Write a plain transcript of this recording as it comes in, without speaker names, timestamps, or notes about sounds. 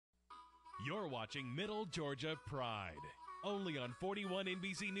You're watching Middle Georgia Pride, only on 41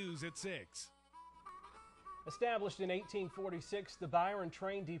 NBC News at 6. Established in 1846, the Byron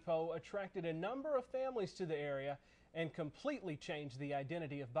train depot attracted a number of families to the area and completely changed the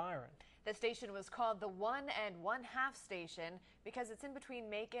identity of Byron. The station was called the 1 1/2 station because it's in between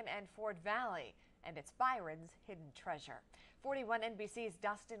Macon and Ford Valley, and it's Byron's hidden treasure. 41 NBC's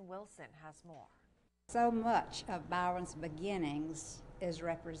Dustin Wilson has more. So much of Byron's beginnings is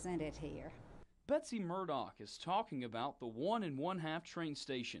represented here. Betsy Murdoch is talking about the 1 1/2 train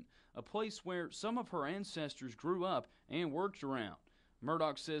station, a place where some of her ancestors grew up and worked around.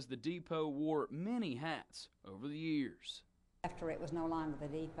 Murdoch says the depot wore many hats over the years. After it was no longer the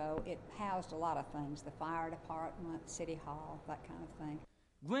depot, it housed a lot of things, the fire department, city hall, that kind of thing.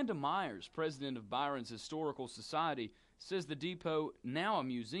 Glenda Myers, president of Byron's Historical Society, says the depot, now a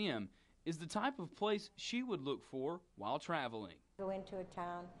museum, is the type of place she would look for while traveling. Go into a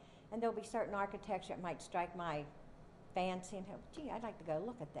town and there'll be certain architecture that might strike my fancy and gee, I'd like to go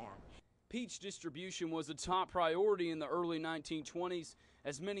look at that. Peach distribution was a top priority in the early 1920s.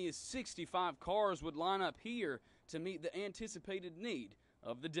 As many as 65 cars would line up here to meet the anticipated need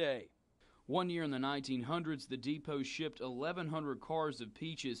of the day. One year in the 1900s, the depot shipped 1,100 cars of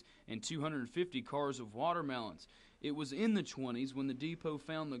peaches and 250 cars of watermelons. It was in the 20s when the depot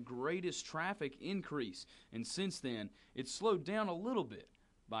found the greatest traffic increase, and since then, it's slowed down a little bit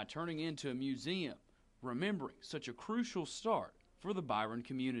by turning into a museum, remembering such a crucial start for the Byron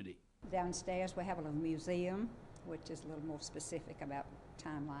community. Downstairs we have a little museum, which is a little more specific about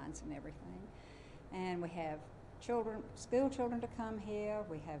timelines and everything. And we have children, school children to come here.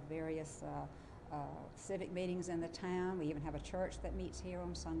 We have various civic meetings in the town. We even have a church that meets here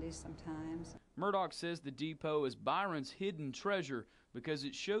on Sundays sometimes. Murdoch says the depot is Byron's hidden treasure because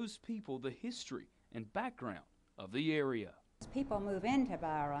it shows people the history and background of the area. People move into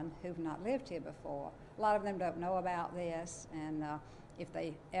Byron who've not lived here before. A lot of them don't know about this, and if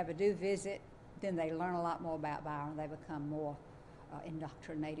they ever do visit, then they learn a lot more about Byron. They become more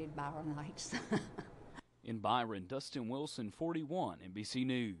indoctrinated Byronites. In Byron, Dustin Wilson, 41 NBC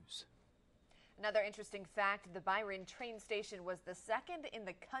News. Another interesting fact, the Byron train station was the second in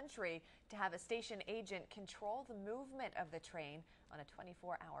the country to have a station agent control the movement of the train on a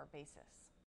 24-hour basis.